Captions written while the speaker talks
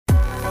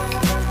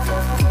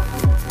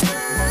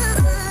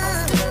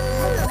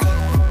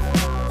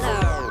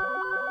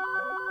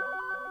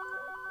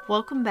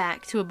Welcome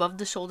back to Above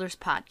the Shoulders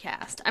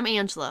podcast. I'm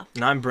Angela.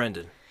 And I'm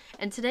Brendan.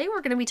 And today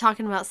we're going to be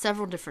talking about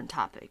several different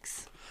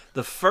topics.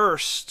 The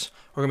first,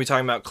 we're going to be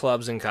talking about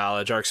clubs in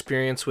college, our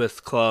experience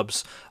with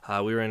clubs.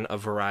 We were in a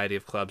variety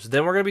of clubs.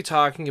 Then we're going to be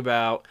talking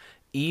about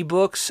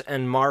ebooks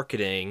and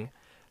marketing,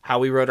 how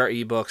we wrote our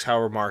ebooks, how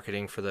we're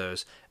marketing for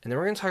those. And then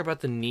we're going to talk about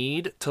the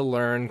need to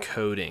learn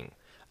coding.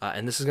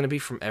 And this is going to be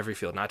from every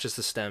field, not just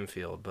the STEM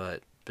field,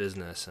 but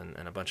business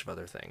and a bunch of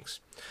other things.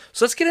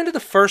 So let's get into the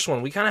first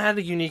one. We kind of had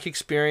a unique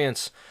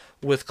experience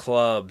with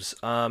clubs.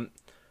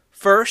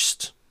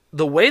 First,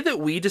 the way that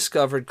we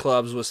discovered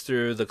clubs was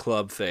through the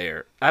club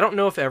fair. I don't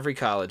know if every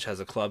college has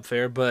a club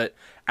fair, but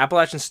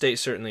Appalachian State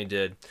certainly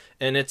did.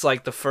 And it's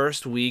like the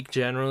first week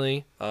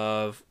generally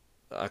of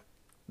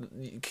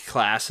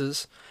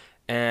classes.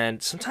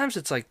 And sometimes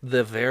it's like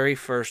the very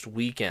first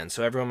weekend.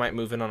 So everyone might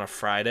move in on a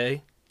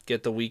Friday,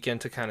 get the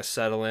weekend to kind of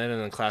settle in, and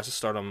then classes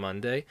start on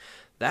Monday.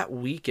 That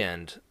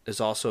weekend is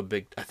also a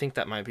big, I think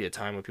that might be a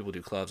time when people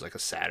do clubs, like a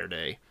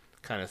Saturday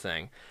kind of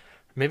thing.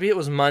 Maybe it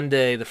was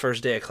Monday, the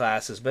first day of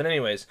classes. But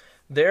anyways,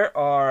 there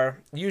are,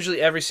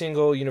 usually every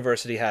single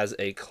university has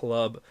a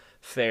club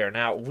fair.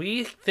 Now,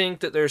 we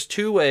think that there's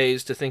two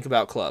ways to think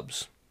about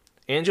clubs.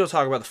 Angie will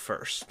talk about the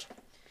first.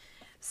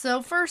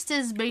 So first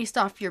is based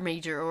off your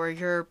major or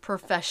your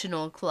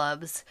professional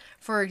clubs.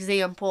 For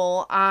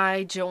example,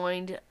 I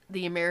joined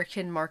the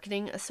American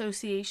Marketing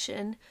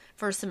Association.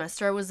 First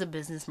semester, I was a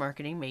business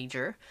marketing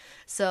major.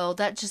 So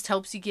that just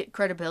helps you get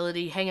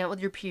credibility, hang out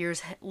with your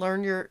peers,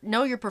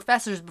 know your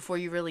professors before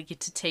you really get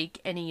to take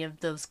any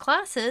of those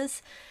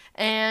classes,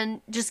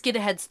 and just get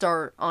a head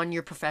start on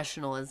your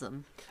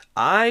professionalism.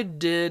 I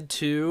did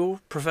two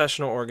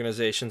professional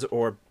organizations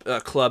or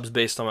clubs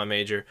based on my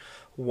major.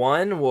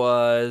 One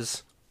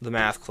was the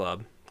math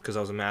club, because I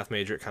was a math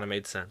major, it kind of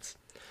made sense.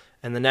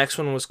 And the next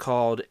one was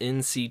called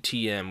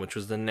NCTM, which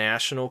was the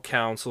National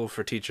Council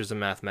for Teachers of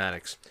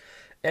Mathematics.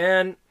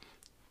 And,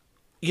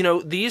 you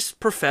know, these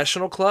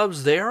professional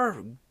clubs, they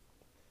are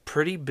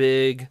pretty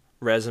big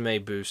resume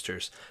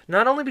boosters.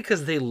 Not only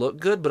because they look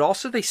good, but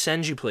also they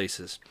send you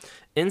places.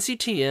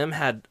 NCTM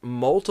had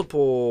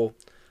multiple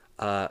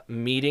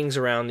meetings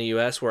around the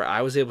U.S. where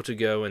I was able to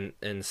go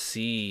and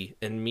see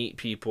and meet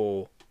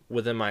people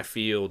within my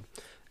field.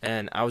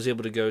 And I was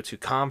able to go to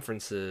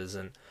conferences,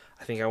 and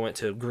I think I went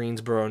to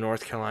Greensboro,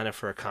 North Carolina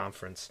for a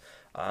conference.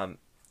 And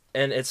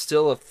it's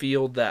still a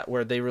field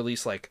where they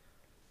release like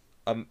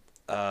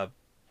a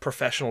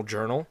professional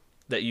journal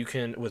that you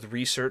can, with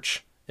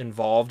research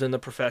involved in the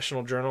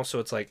professional journal. So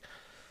it's like,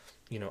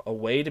 you know, a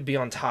way to be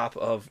on top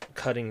of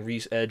cutting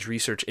edge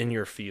research in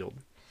your field.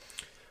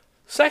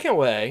 Second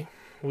way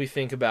we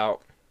think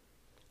about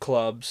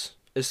clubs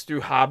is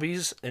through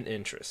hobbies and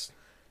interests.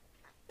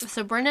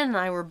 So Brendan and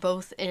I were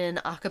both in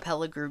a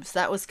cappella groups.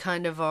 That was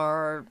kind of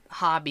our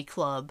hobby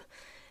club.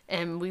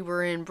 And we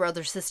were in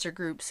brother-sister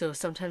groups, so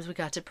sometimes we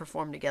got to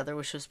perform together,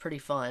 which was pretty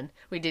fun.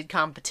 We did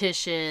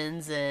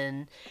competitions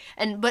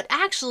but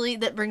actually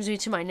that brings me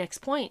to my next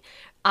point.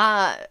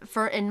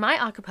 In my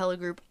a cappella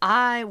group,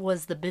 I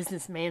was the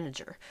business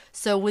manager.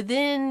 So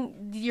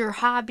within your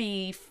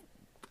hobby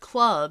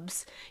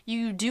clubs,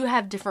 you do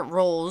have different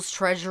roles,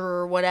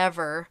 treasurer,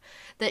 whatever,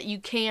 that you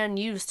can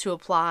use to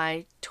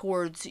apply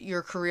towards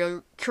your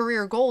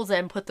career goals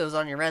and put those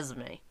on your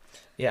resume.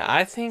 Yeah,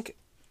 I think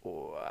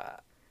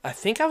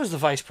I was the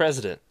vice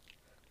president.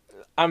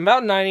 I'm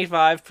about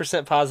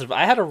 95% positive.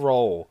 I had a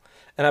role,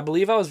 and I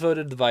believe I was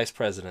voted the vice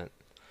president.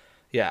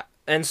 Yeah,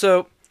 and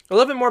so a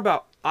little bit more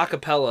about a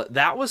cappella.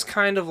 That was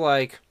kind of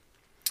like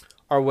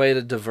our way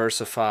to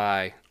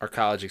diversify our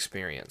college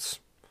experience.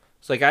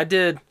 It's like I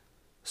did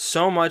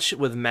so much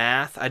with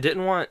math. I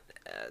didn't want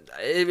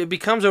it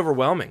becomes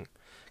overwhelming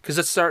because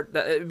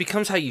it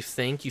becomes how you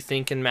think. You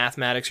think in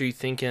mathematics, or you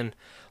think in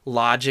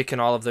logic and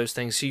all of those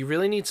things. So you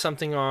really need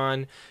something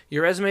on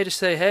your resume to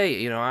say, hey,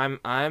 you know,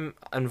 I'm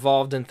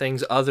involved in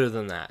things other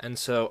than that. And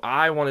so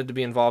I wanted to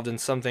be involved in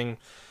something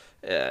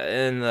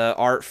in the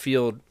art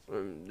field,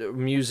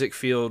 music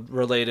field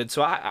related.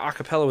 So a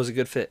cappella was a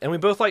good fit. And we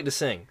both like to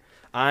sing.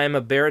 I'm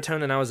a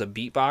baritone and I was a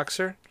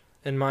beatboxer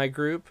in my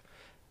group.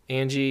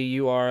 Angie,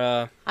 you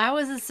are I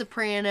was a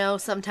soprano,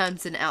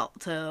 sometimes an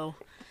alto.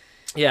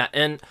 Yeah,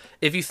 and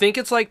if you think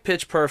it's like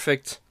Pitch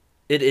Perfect,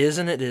 it is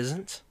and it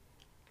isn't.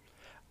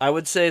 I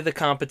would say the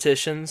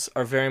competitions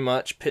are very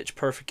much Pitch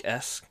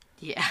Perfect-esque.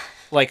 Yeah.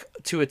 Like,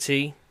 to a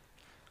T.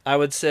 I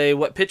would say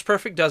what Pitch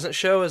Perfect doesn't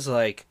show is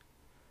like,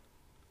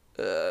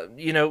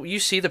 you know, you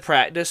see the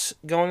practice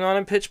going on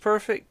in Pitch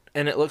Perfect,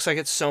 and it looks like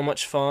it's so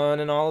much fun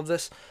and all of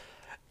this.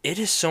 It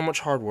is so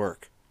much hard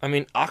work. I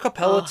mean, a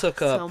cappella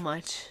took up... so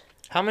much.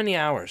 How many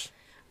hours?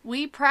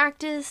 We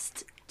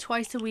practiced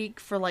twice a week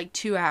for like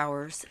 2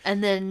 hours.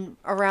 And then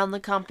around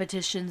the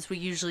competitions, we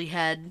usually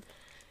had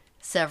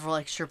several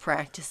extra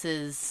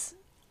practices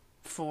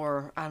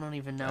for I don't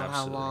even know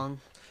how long.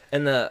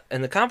 And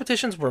the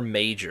competitions were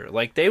major.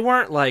 Like, they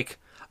weren't like,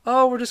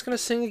 oh, we're just going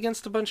to sing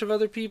against a bunch of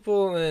other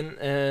people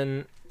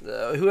and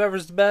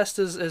whoever's the best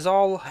is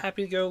all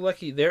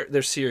happy-go-lucky.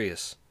 They're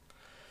serious.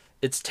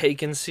 It's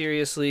taken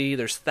seriously.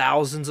 There's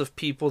thousands of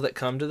people that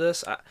come to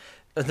this.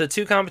 The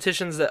two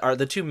competitions that are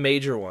the two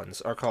major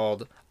ones are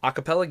called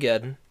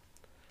Acapellageddon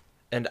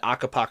and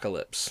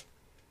Acapocalypse.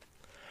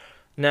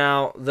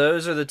 Now,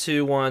 those are the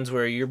two ones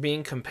where you're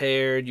being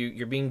compared,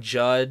 you're being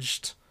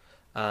judged,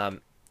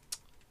 and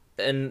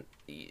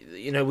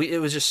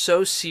it was just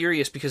so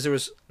serious because there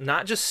was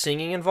not just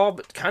singing involved,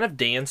 but kind of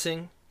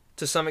dancing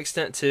to some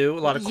extent too. A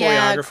lot of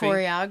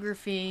choreography. Yeah,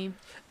 choreography.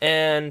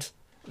 And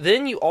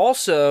then you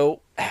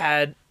also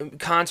had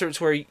concerts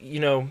where,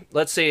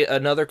 let's say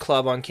another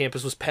club on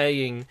campus was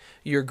paying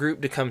your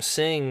group to come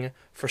sing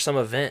for some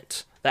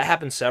event. That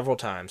happened several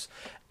times.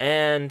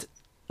 And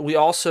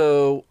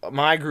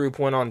my group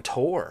went on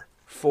tour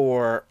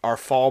for our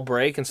fall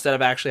break. Instead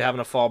of actually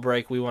having a fall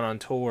break, we went on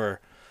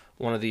tour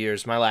one of the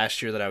years, my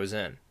last year that I was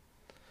in.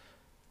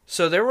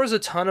 So there was a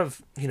ton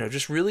of,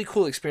 just really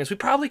cool experience. We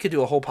probably could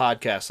do a whole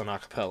podcast on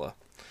acapella,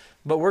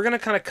 but we're going to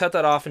kind of cut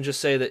that off and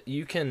just say that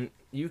you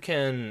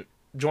can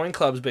join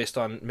clubs based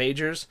on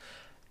majors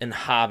and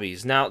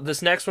hobbies. Now,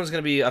 this next one's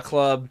going to be a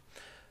club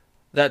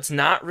that's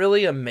not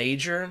really a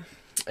major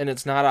and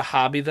it's not a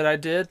hobby that I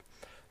did,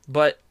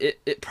 but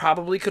it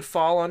probably could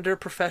fall under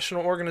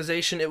professional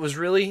organization. It was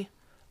really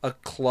a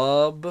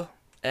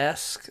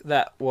club-esque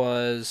that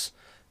was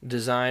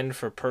designed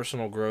for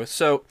personal growth.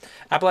 So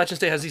Appalachian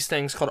State has these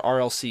things called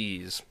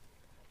RLCs.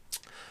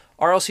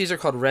 RLCs are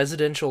called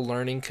Residential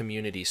Learning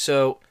Communities.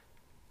 So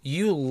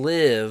you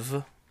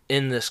live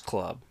in this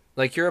club.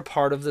 Like, you're a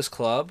part of this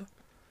club,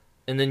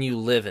 and then you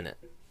live in it.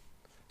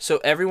 So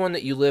everyone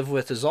that you live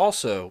with is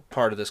also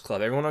part of this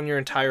club, everyone on your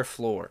entire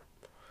floor.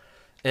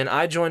 And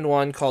I joined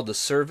one called the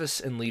Service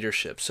and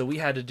Leadership. So we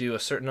had to do a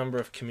certain number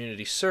of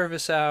community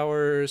service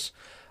hours.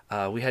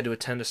 We had to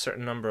attend a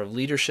certain number of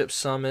leadership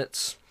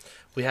summits.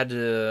 We had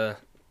to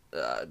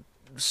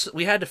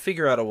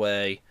figure out a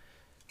way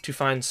to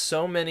find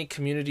so many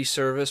community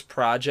service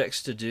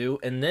projects to do,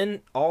 and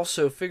then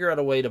also figure out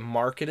a way to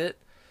market it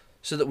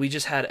so that we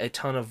just had a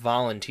ton of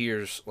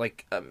volunteers.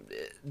 Like,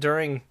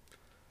 during,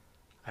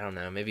 I don't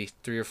know, maybe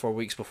 3 or 4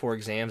 weeks before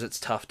exams, it's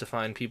tough to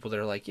find people that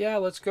are like, yeah,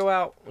 let's go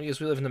out,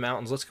 because we live in the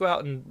mountains, let's go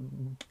out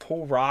and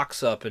pull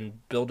rocks up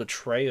and build a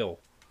trail.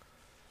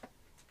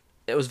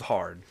 It was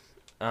hard.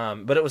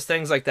 But it was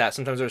things like that.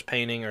 Sometimes there was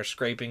painting or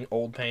scraping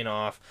old paint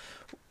off.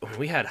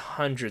 We had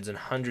hundreds and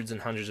hundreds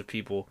and hundreds of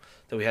people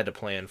that we had to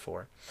plan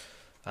for.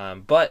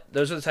 But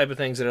those are the type of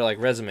things that are like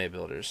resume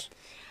builders.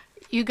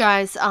 You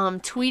guys,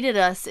 tweet at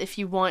us if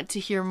you want to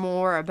hear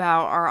more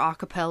about our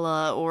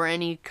acapella or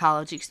any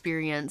college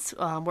experience.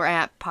 We're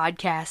at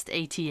Podcast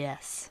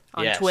ATS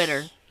on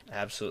Twitter.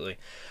 Absolutely.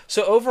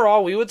 So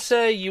overall, we would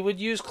say you would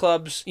use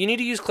clubs. You need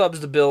to use clubs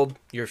to build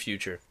your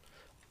future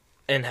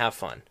and have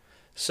fun.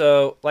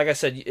 So, like I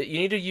said, you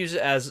need to use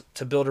it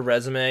to build a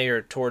resume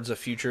or towards a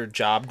future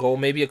job goal.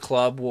 Maybe a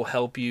club will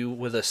help you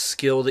with a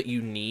skill that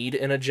you need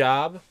in a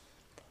job.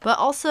 But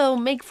also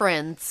make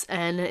friends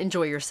and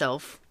enjoy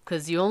yourself,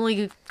 because you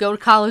only go to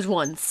college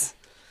once.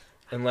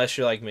 Unless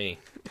you're like me.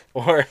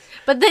 But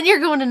then you're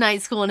going to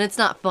night school and it's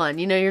not fun.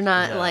 You're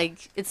not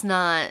it's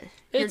not...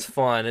 It's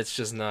fun. It's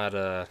just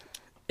not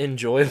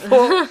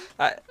enjoyable.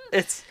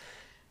 It's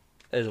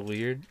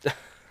weird.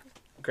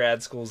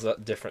 Grad school's a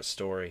different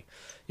story.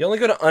 You only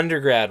go to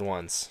undergrad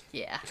once.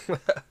 Yeah.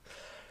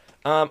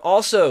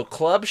 Also,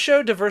 clubs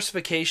show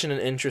diversification and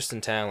interest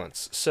and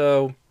talents.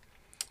 So,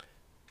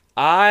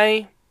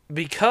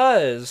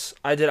 because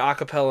I did a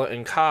cappella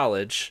in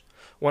college,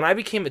 when I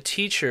became a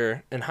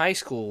teacher in high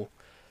school,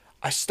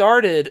 I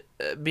started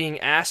being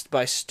asked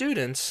by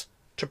students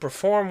to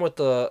perform with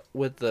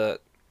the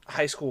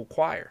high school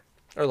choir,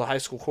 or the high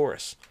school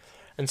chorus.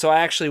 And so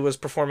I actually was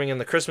performing in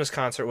the Christmas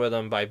concert with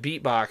them by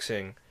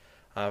beatboxing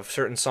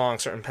certain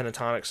songs, certain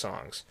pentatonic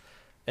songs.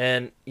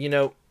 And,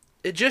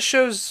 it just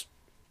shows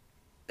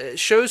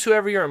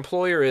whoever your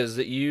employer is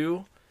that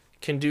you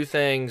can do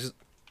things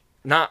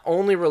not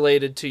only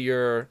related to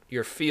your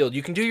field.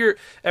 You can do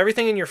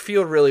everything in your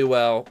field really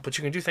well, but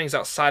you can do things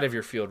outside of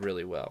your field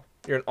really well.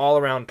 You're an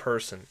all-around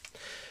person.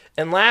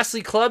 And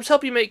lastly, clubs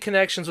help you make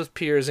connections with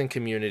peers and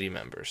community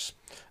members.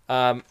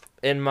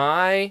 In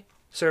my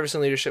service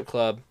and leadership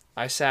club,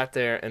 I sat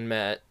there and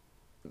met,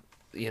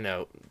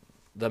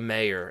 the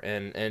mayor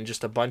and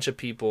just a bunch of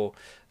people,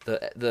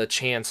 the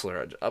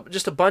chancellor,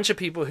 just a bunch of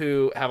people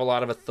who have a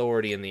lot of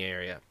authority in the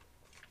area.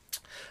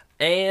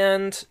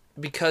 And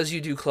because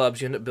you do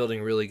clubs, you end up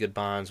building really good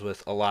bonds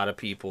with a lot of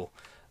people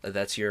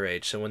that's your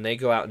age. So when they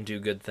go out and do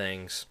good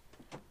things,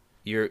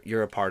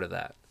 you're a part of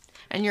that.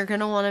 And you're going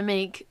to want to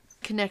make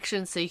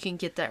connections so you can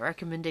get that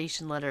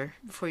recommendation letter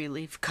before you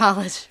leave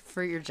college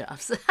for your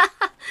jobs.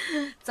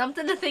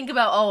 Something to think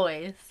about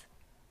always.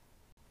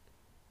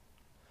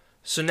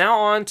 So now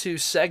on to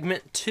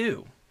segment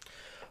 2,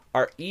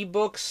 our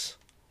ebooks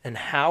and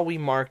how we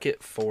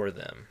market for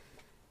them.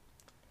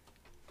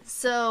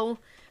 So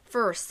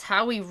first,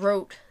 how we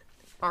wrote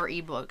our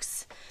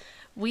ebooks.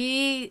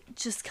 We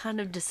just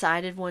kind of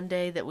decided one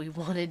day that we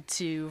wanted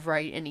to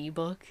write an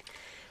ebook.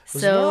 It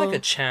was more like a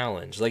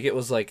challenge. Like, it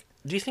was like,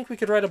 do you think we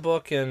could write a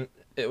book? And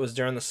it was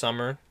during the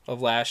summer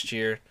of last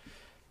year,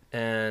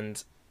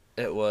 and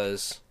it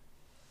was,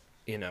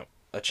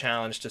 a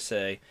challenge to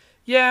say,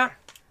 yeah,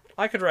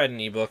 I could write an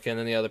ebook, and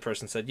then the other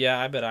person said, yeah,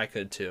 I bet I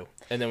could too.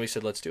 And then we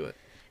said, let's do it.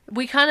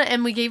 We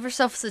gave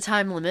ourselves a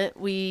time limit.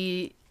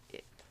 We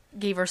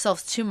gave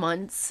ourselves 2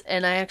 months,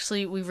 and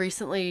we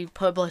recently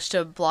published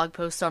a blog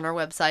post on our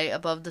website,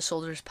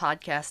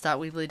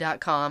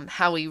 AboveTheShoulders.podcast.weebly.com,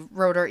 how we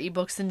wrote our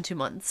ebooks in 2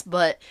 months.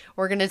 But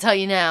we're going to tell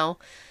you now,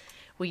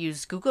 we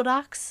used Google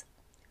Docs.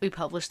 We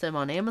published them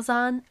on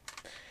Amazon.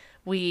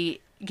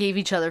 We gave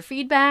each other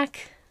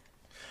feedback.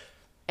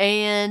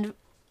 And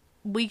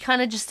we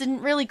kind of just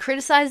didn't really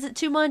criticize it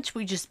too much.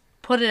 We just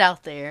put it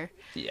out there.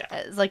 Yeah.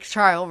 It's like a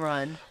trial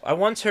run. I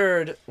once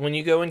heard, when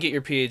you go and get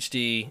your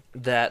PhD,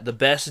 that the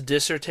best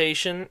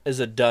dissertation is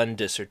a done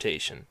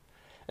dissertation.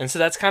 And so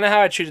that's kind of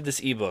how I treated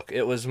this ebook.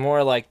 It was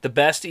more like the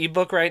best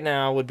ebook right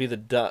now would be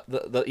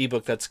the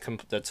ebook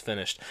that's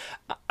finished.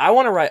 I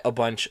want to write a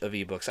bunch of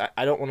ebooks.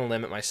 I don't want to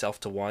limit myself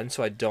to one,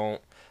 so I don't,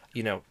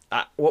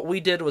 what we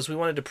did was we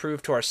wanted to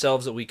prove to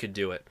ourselves that we could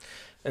do it.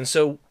 And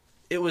so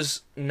it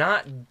was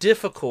not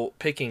difficult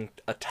picking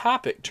a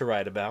topic to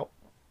write about.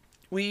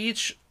 We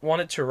each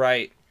wanted to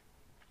write,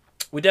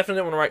 we definitely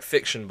didn't want to write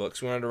fiction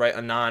books. We wanted to write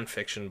a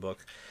non-fiction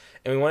book.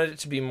 And we wanted it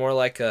to be more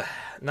like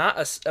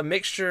not a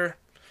mixture.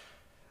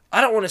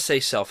 I don't want to say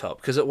self-help,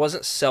 because it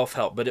wasn't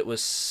self-help, but it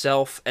was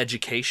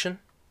self-education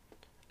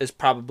is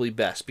probably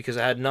best, because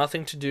it had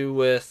nothing to do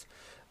with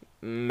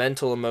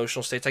mental,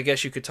 emotional states. I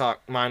guess you could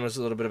talk, mine was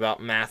a little bit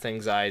about math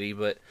anxiety,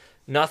 but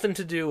nothing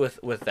to do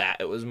with that.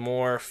 It was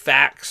more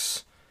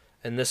facts,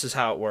 and this is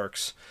how it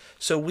works.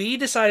 So we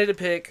decided to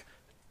pick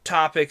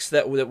topics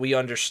that we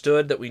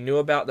understood, that we knew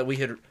about, that we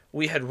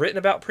had written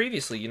about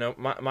previously.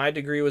 My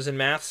degree was in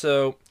math,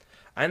 so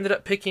I ended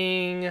up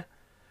picking,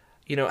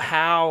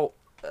 how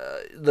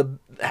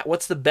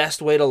what's the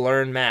best way to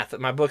learn math.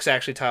 My book's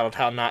actually titled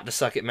How Not to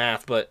Suck at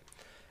Math, but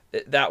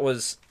that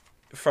was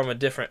from a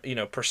different,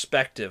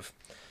 perspective.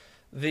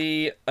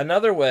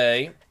 Another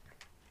way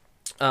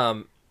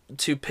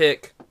to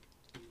pick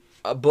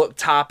a book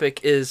topic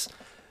is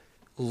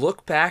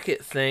look back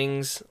at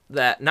things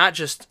that, not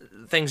just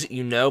things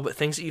that but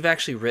things that you've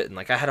actually written.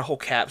 Like, I had a whole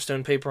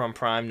capstone paper on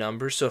prime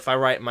numbers, so if I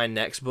write my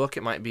next book,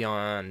 it might be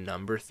on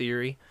number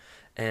theory,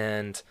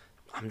 and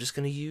I'm just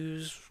going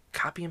to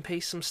copy and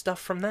paste some stuff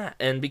from that.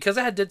 And because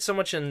I had did so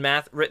much in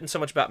math, written so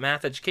much about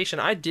math education,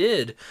 I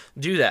did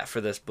do that for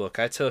this book.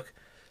 I took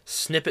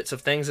snippets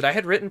of things that I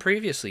had written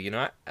previously.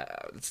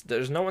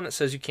 There's no one that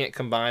says you can't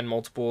combine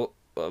multiple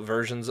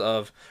versions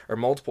of, or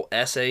multiple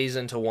essays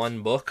into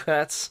one book.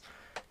 That's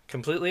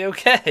completely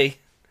okay.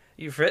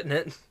 You've written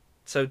it,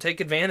 so take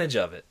advantage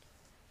of it.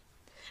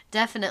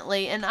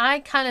 Definitely. And I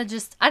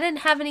didn't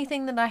have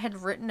anything that I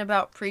had written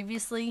about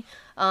previously.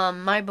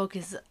 My book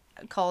is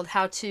called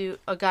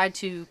A Guide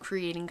to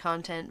Creating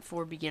Content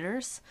for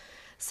Beginners.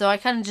 So I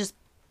kind of just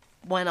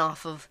went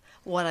off of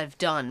what I've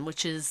done,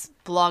 which is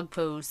blog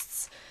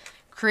posts,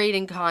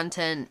 creating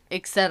content,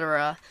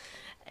 etc.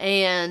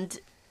 And,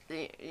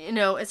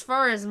 as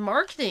far as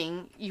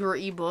marketing your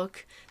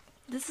ebook,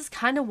 this is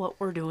kind of what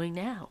we're doing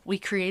now. We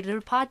created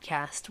a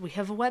podcast. We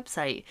have a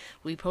website.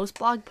 We post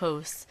blog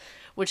posts,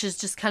 which is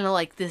just kind of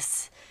like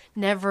this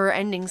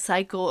never-ending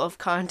cycle of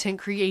content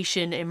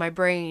creation in my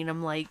brain.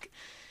 I'm like,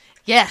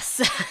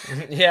 yes.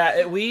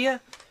 Yeah, we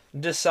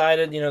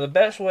decided, the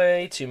best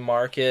way to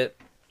market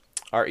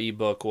our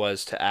ebook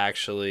was to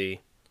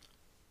actually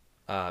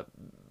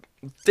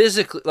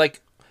physically, like,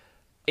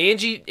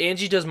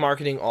 Angie does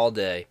marketing all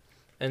day.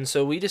 And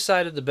so we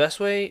decided the best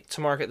way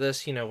to market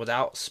this,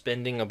 without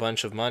spending a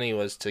bunch of money,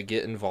 was to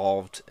get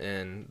involved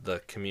in the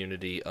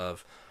community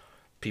of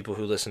people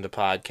who listen to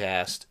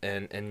podcasts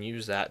and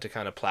use that to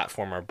kind of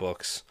platform our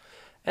books.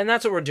 And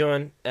that's what we're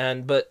doing.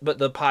 But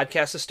the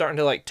podcast is starting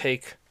to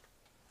take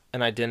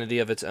an identity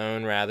of its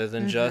own rather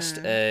than just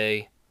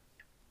a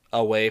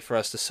way for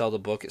us to sell the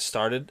book. It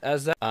started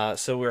as that.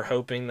 So we're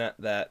hoping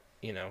that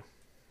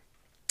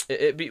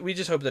we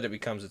just hope that it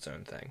becomes its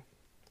own thing.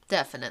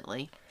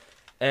 Definitely.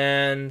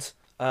 And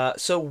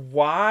so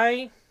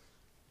why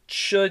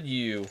should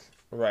you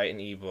write an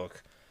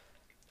ebook?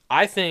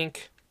 I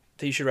think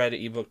that you should write an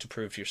ebook to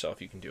prove to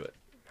yourself you can do it.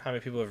 How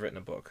many people have written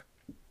a book?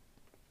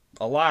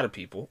 A lot of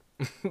people,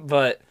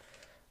 but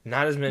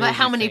not as many. But as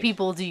how you many think.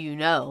 people do you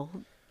know?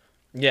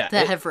 Yeah,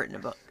 that have written a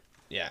book?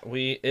 Yeah,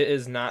 it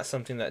is not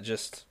something that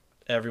just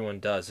everyone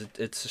does.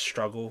 It's a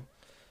struggle.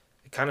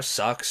 It kind of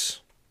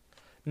sucks.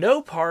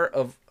 No part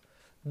of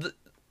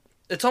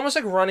it's almost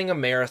like running a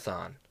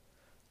marathon.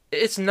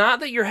 It's not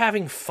that you're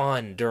having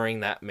fun during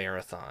that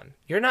marathon.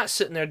 You're not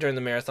sitting there during the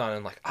marathon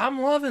and like,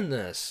 I'm loving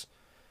this.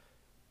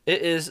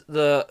 It is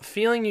the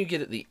feeling you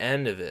get at the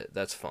end of it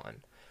that's fun.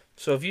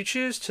 So if you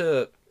choose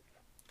to,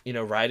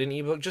 write an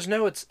ebook, just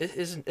know it's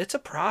a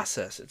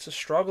process. It's a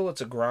struggle. It's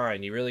a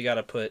grind. You really got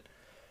to put,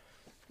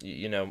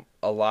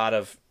 a lot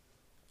of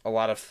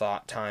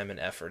thought, time, and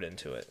effort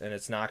into it. And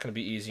it's not going to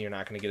be easy. You're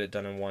not going to get it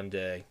done in one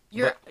day.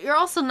 You're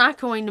also not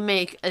going to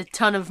make a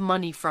ton of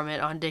money from it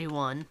on day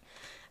one,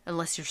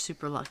 unless you're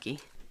super lucky.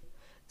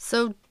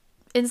 So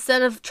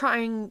instead of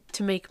trying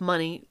to make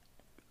money,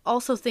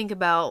 also think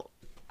about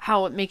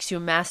how it makes you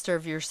a master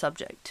of your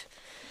subject.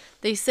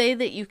 They say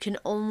that you can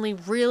only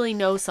really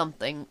know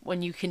something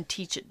when you can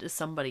teach it to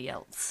somebody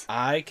else.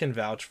 I can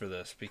vouch for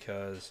this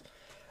because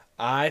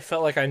I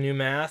felt like I knew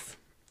math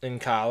in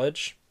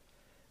college,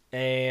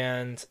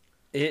 and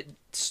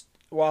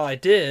while I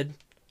did,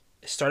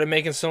 it started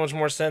making so much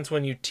more sense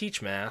when you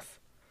teach math.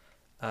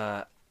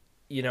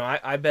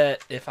 I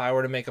bet if I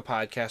were to make a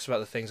podcast about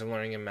the things I'm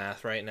learning in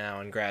math right now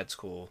in grad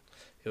school,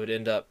 it would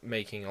end up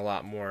making a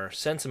lot more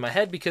sense in my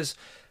head, because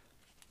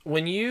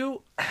when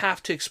you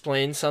have to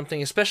explain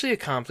something, especially a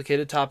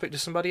complicated topic, to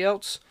somebody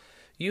else,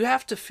 you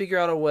have to figure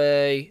out a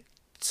way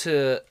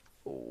to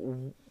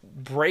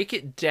break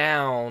it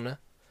down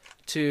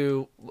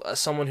to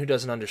someone who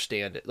doesn't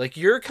understand it. Like,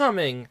 you're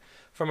coming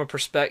from a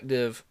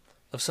perspective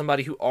of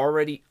somebody who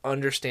already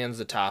understands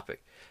the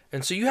topic.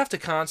 And so you have to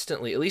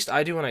constantly, at least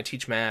I do when I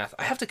teach math,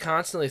 I have to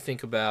constantly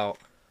think about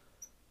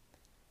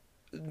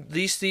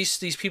these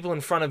people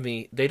in front of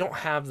me. They don't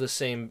have the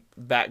same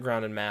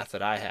background in math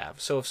that I have.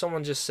 So if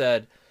someone just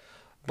said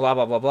blah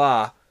blah blah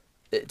blah,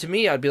 to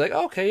me I'd be like,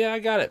 oh, okay, yeah, I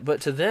got it.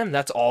 But to them,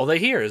 that's all they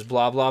hear is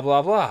blah blah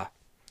blah blah.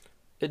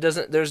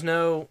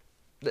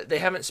 They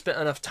haven't spent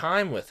enough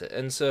time with it.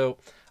 And so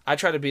I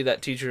try to be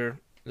that teacher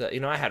that,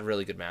 I had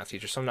really good math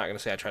teachers, so I'm not going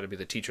to say I try to be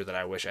the teacher that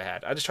I wish I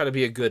had. I just try to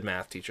be a good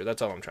math teacher.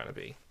 That's all I'm trying to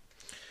be.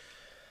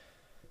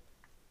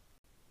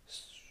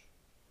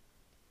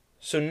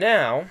 So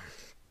now,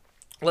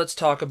 let's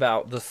talk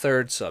about the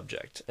third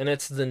subject, and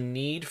it's the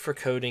need for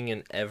coding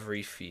in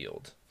every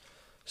field.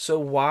 So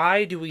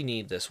why do we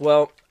need this?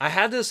 Well,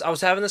 I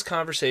was having this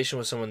conversation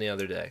with someone the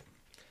other day,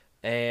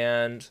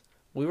 and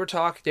they were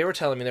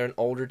telling me, they're an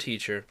older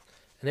teacher,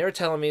 and they were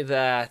telling me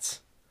that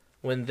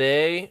when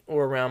they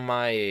were around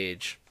my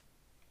age,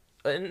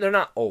 and they're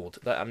not old,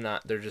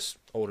 they're just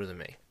older than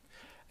me.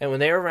 And when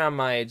they were around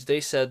my age,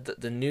 they said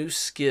that the new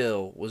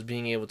skill was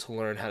being able to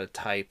learn how to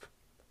type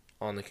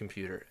on the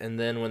computer. And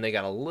then when they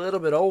got a little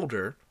bit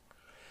older,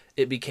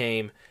 it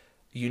became,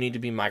 you need to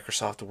be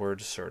Microsoft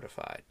Word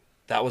certified.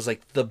 That was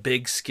like the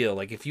big skill.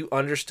 Like, if you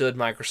understood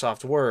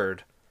Microsoft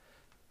Word,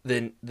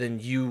 then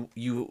you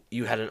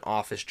had an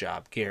office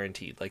job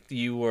guaranteed. Like,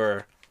 you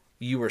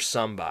were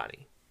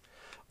somebody.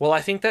 Well,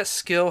 I think that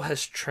skill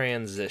has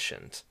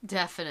transitioned.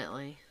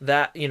 Definitely.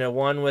 That,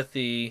 one with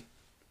the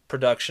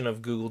production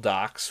of Google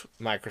Docs,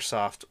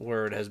 Microsoft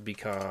Word has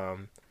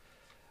become,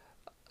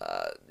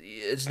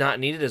 it's not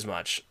needed as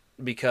much,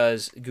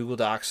 because Google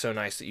Docs is so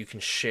nice that you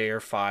can share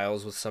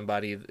files with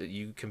somebody.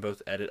 You can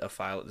both edit a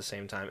file at the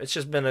same time. It's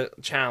just been a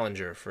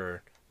challenger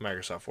for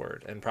Microsoft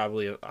Word, and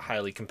probably a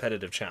highly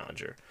competitive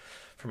challenger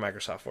for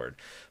Microsoft Word.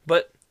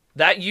 But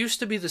that used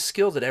to be the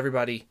skill that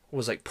everybody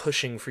was like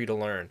pushing for you to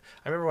learn.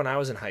 I remember when I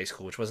was in high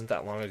school, which wasn't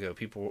that long ago,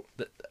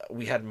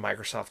 we had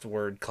Microsoft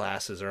Word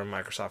classes, or a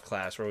Microsoft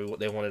class where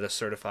they wanted us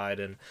certified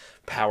in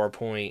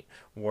PowerPoint,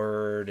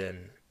 Word,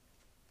 and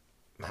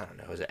I don't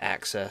know, was it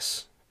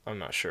Access? I'm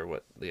not sure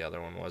what the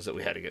other one was that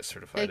we had to get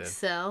certified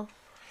Excel.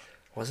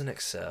 Wasn't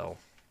Excel.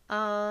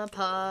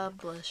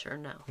 Publisher,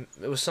 no.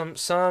 It was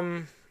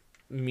some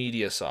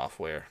media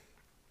software.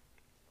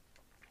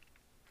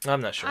 I'm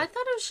not sure. I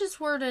thought it was just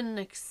Word and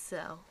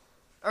Excel.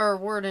 Or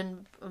Word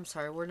and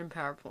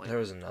PowerPoint. There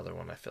was another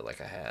one I feel like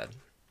I had,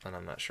 and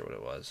I'm not sure what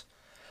it was.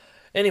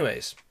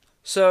 Anyways,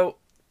 so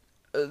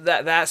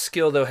that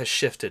skill, though, has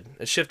shifted.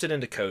 It's shifted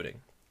into coding.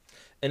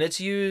 And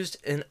it's used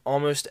in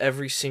almost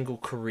every single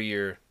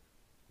career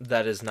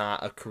that is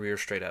not a career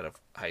straight out of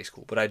high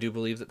school. But I do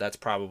believe that that's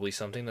probably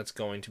something that's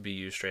going to be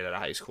used straight out of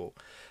high school.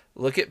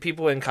 Look at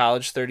people in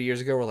college 30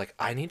 years ago who were like,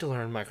 I need to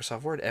learn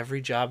Microsoft Word.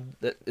 Every job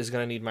that is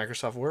going to need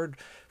Microsoft Word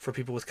for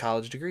people with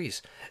college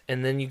degrees.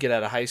 And then you get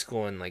out of high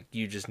school and like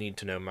you just need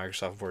to know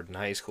Microsoft Word in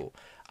high school.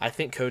 I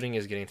think coding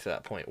is getting to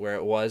that point where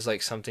it was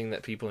like something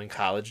that people in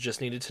college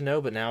just needed to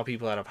know, but now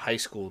people out of high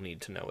school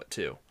need to know it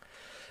too.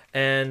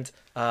 And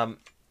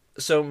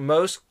so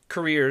most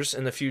careers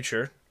in the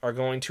future are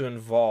going to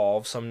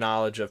involve some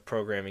knowledge of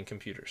programming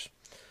computers.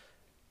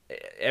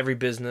 Every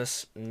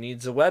business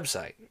needs a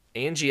website.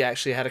 Angie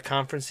actually had a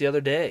conference the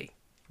other day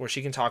where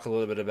she can talk a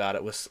little bit about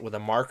it with a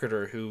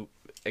marketer who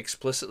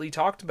explicitly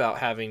talked about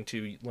having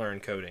to learn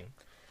coding.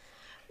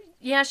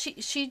 Yeah,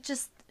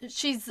 she's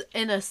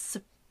in a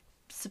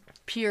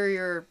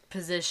superior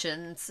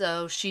position,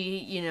 so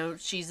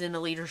she's in a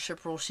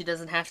leadership role. She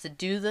doesn't have to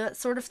do that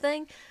sort of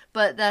thing,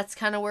 but that's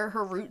kind of where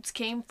her roots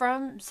came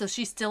from, so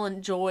she still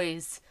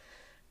enjoys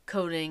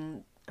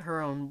coding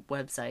her own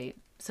website.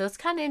 So it's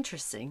kind of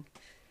interesting.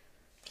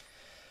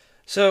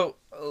 So,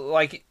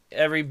 like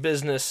every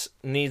business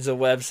needs a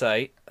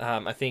website,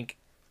 I think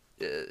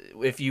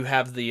if you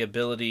have the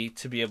ability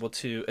to be able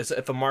to, if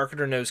a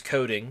marketer knows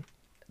coding,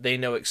 they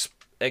know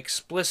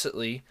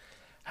explicitly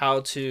how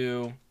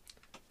to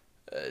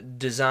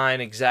design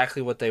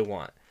exactly what they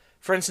want.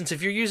 For instance,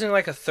 if you're using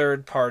like a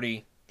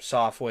third-party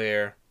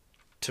software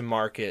to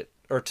market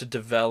or to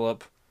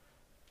develop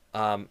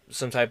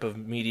some type of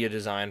media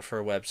design for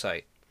a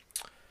website,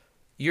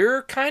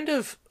 you're kind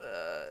of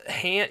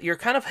you're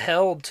kind of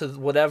held to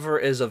whatever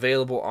is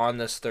available on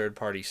this third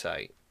party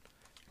site.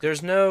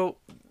 There's no,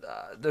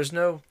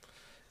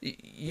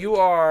 you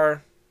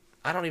are,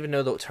 I don't even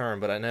know the term,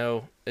 but I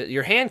know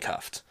you're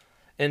handcuffed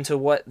into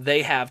what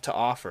they have to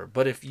offer.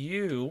 But if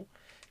you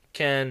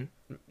can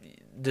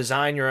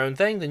design your own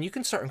thing, then you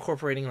can start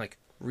incorporating like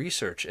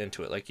research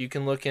into it. Like you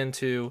can look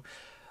into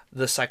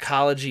the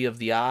psychology of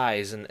the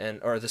eyes and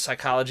or the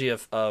psychology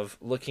of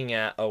looking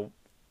at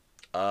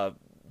a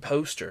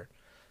poster.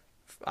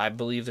 I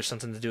believe there's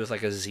something to do with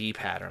like a Z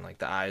pattern, like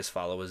the eyes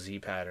follow a Z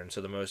pattern,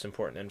 so the most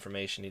important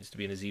information needs to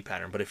be in a Z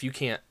pattern. But if you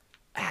can't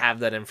have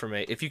that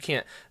information, if you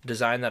can't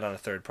design that on a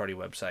third party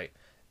website,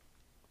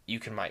 you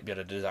might be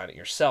able to design it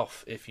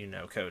yourself if you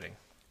know coding.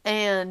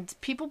 And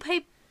people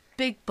pay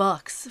big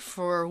bucks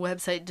for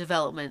website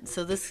development,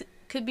 so this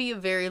could be a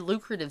very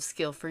lucrative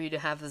skill for you to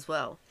have as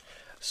well.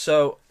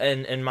 So,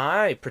 in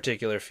my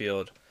particular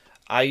field,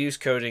 I use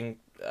coding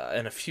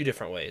in a few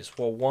different ways.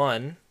 Well,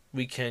 one,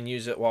 we can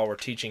use it while we're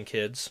teaching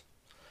kids.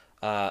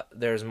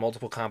 There's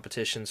multiple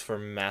competitions for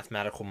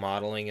mathematical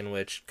modeling in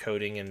which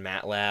coding in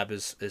MATLAB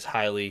is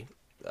highly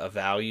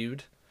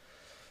valued.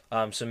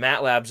 So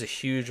MATLAB's a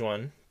huge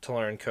one to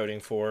learn coding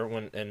for.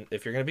 And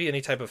if you're going to be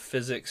any type of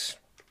physics,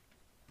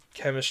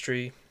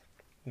 chemistry,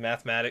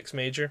 mathematics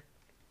major,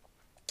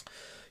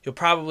 you'll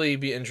probably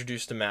be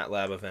introduced to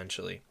MATLAB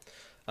eventually.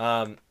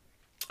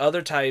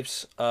 Other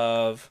types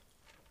of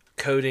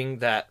coding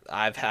that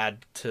I've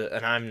had to,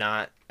 and I'm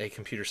not a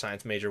computer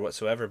science major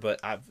whatsoever, but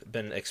I've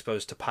been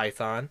exposed to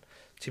Python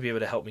to be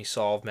able to help me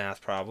solve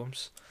math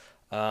problems.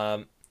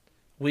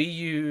 We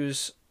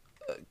use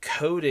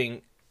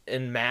coding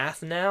in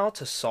math now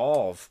to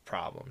solve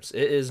problems.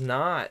 It is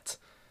not,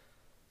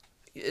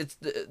 it's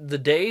the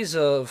days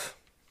of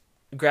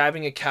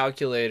grabbing a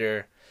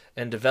calculator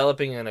and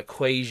developing an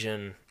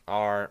equation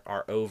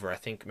are over. I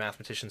think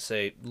mathematicians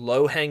say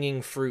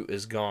low-hanging fruit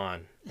is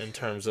gone in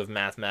terms of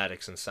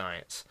mathematics and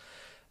science.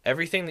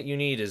 Everything that you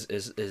need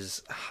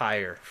is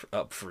higher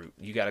up fruit.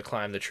 You got to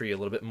climb the tree a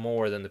little bit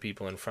more than the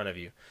people in front of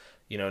you.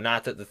 You know,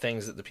 not that the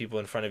things that the people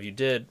in front of you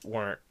did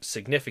weren't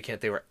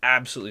significant. They were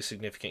absolutely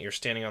significant. You're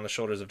standing on the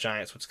shoulders of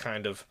giants, which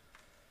kind of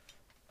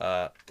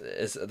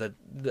is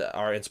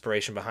our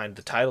inspiration behind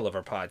the title of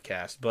our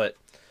podcast. But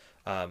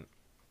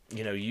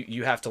you know,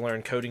 you have to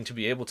learn coding to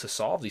be able to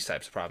solve these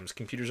types of problems.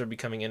 Computers are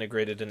becoming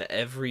integrated in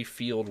every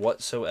field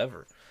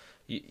whatsoever.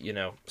 You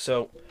know,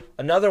 so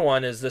another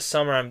one is this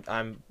summer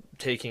I'm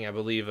taking, I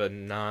believe, a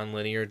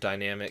nonlinear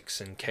dynamics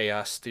and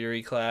chaos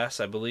theory class.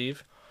 I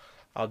believe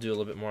I'll do a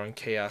little bit more on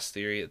chaos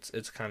theory.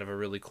 It's kind of a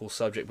really cool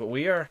subject, but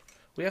we have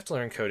to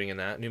learn coding in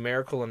that.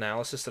 Numerical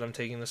analysis that I'm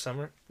taking this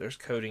summer, there's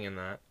coding in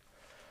that.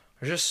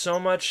 There's just so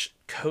much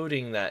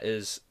coding that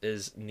is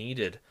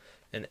needed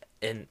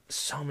in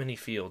so many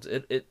fields.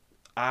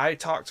 I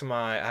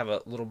have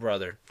a little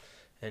brother,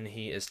 and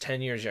he is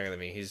 10 years younger than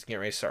me. He's getting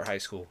ready to start high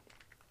school,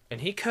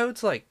 and he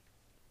codes like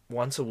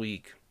once a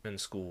week in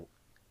school.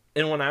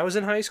 And when I was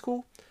in high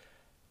school,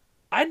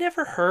 I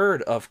never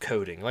heard of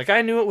coding. Like,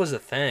 I knew it was a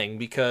thing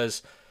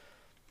because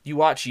you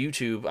watch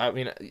YouTube. I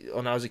mean,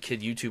 when I was a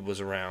kid, YouTube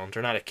was around.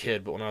 Or not a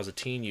kid, but when I was a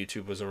teen,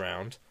 YouTube was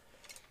around.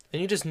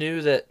 And you just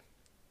knew that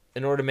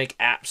in order to make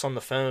apps on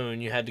the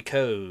phone, you had to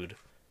code.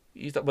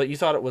 But you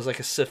thought it was like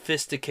a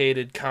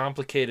sophisticated,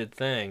 complicated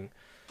thing.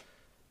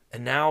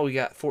 And now we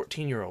got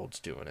 14-year-olds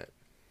doing it.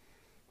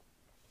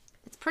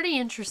 It's pretty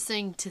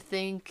interesting to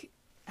think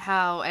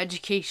how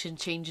education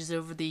changes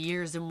over the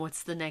years and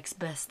what's the next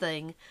best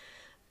thing.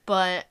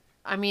 But,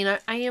 I mean,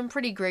 I am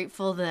pretty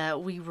grateful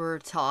that we were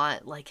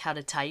taught, like, how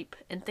to type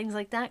and things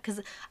like that. Because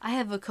I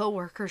have a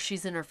coworker,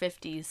 she's in her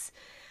 50s,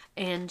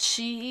 and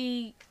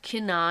she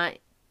cannot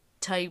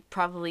type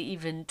probably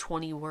even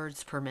 20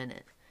 words per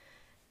minute.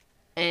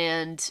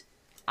 And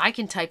I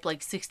can type,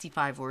 like,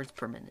 65 words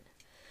per minute.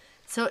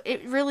 So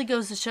it really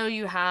goes to show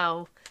you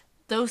how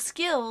those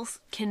skills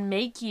can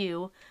make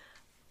you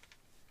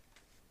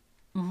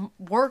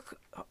work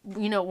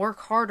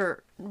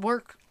harder,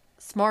 work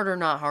smarter,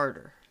 not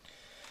harder.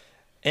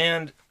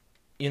 And,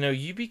 you know,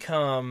 you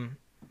become,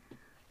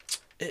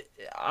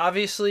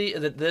 obviously,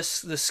 the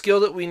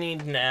skill that we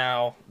need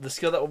now, the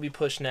skill that will be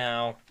pushed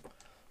now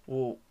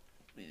will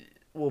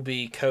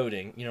be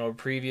coding. You know,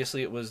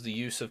 previously it was the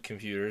use of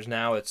computers.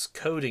 Now it's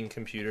coding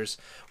computers.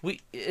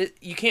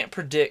 You can't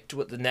predict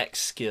what the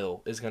next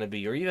skill is going to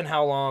be or even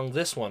how long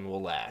this one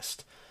will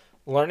last.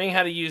 Learning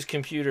how to use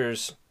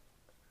computers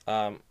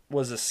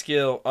was a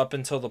skill up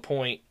until the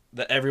point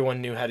that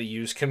everyone knew how to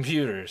use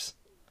computers.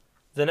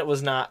 Then it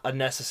was not a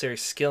necessary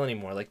skill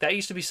anymore. Like, that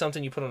used to be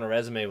something you put on a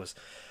resume was,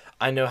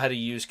 I know how to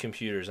use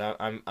computers.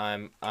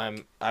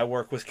 I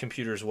work with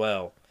computers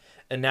well.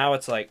 And now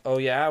it's like, oh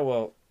yeah,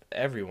 well,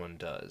 everyone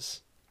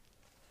does.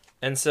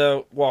 And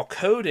so while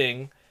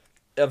coding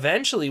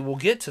eventually will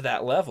get to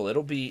that level,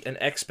 it'll be an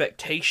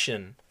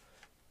expectation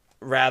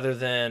rather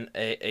than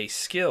a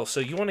skill. So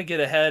you want to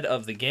get ahead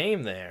of the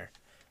game there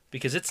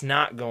because it's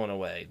not going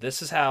away.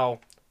 This is how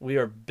we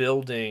are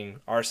building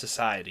our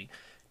society.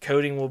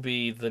 Coding will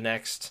be the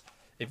next.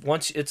 It's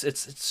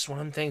one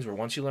of the things where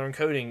once you learn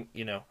coding,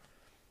 you know,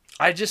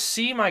 I just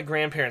see my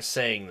grandparents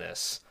saying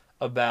this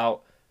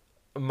about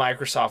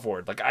Microsoft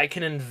Word. Like, I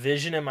can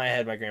envision in my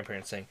head my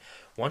grandparents saying,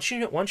 once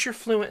you're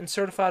fluent and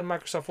certified in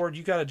Microsoft Word,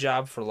 you got a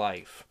job for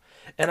life.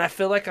 And I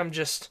feel like I'm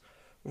just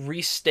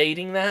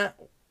restating that,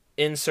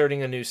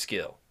 inserting a new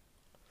skill.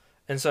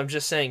 And so I'm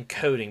just saying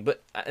coding,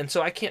 and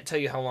so I can't tell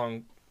you how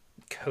long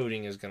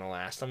coding is going to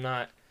last. I'm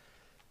not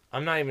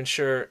even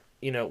sure,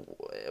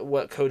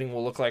 what coding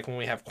will look like when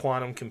we have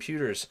quantum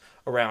computers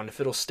around, if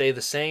it'll stay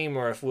the same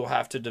or if we'll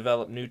have to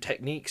develop new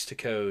techniques to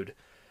code.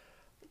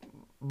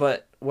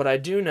 But what I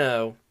do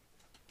know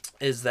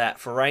is that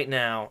for right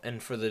now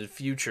and for the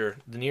future,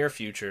 the near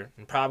future,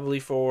 and probably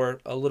for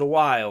a little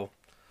while,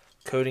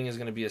 coding is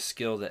going to be a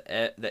skill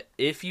that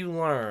if you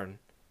learn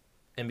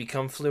and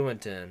become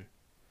fluent in,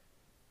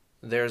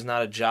 there's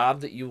not a job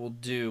that you will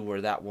do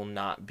where that will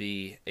not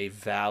be a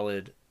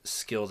valid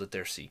skill that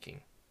they're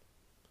seeking.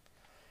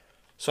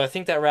 So I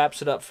think that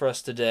wraps it up for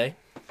us today.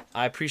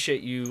 I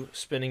appreciate you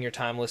spending your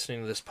time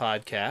listening to this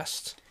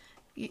podcast.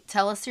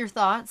 Tell us your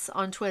thoughts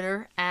on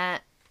Twitter at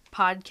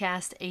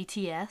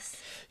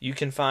PodcastATS. You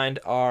can find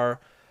our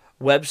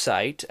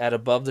website at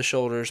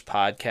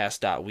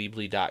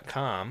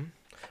abovetheshoulderspodcast.weebly.com,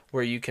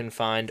 where you can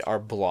find our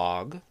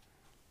blog,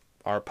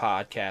 our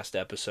podcast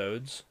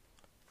episodes,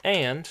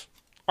 and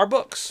our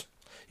books.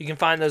 You can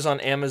find those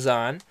on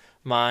Amazon.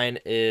 Mine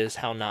is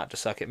How Not to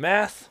Suck at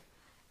Math.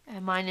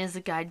 And mine is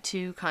a guide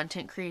to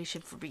content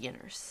creation for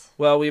beginners.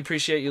 Well, we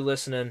appreciate you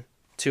listening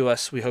to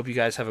us. We hope you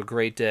guys have a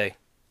great day.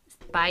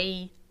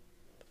 Bye.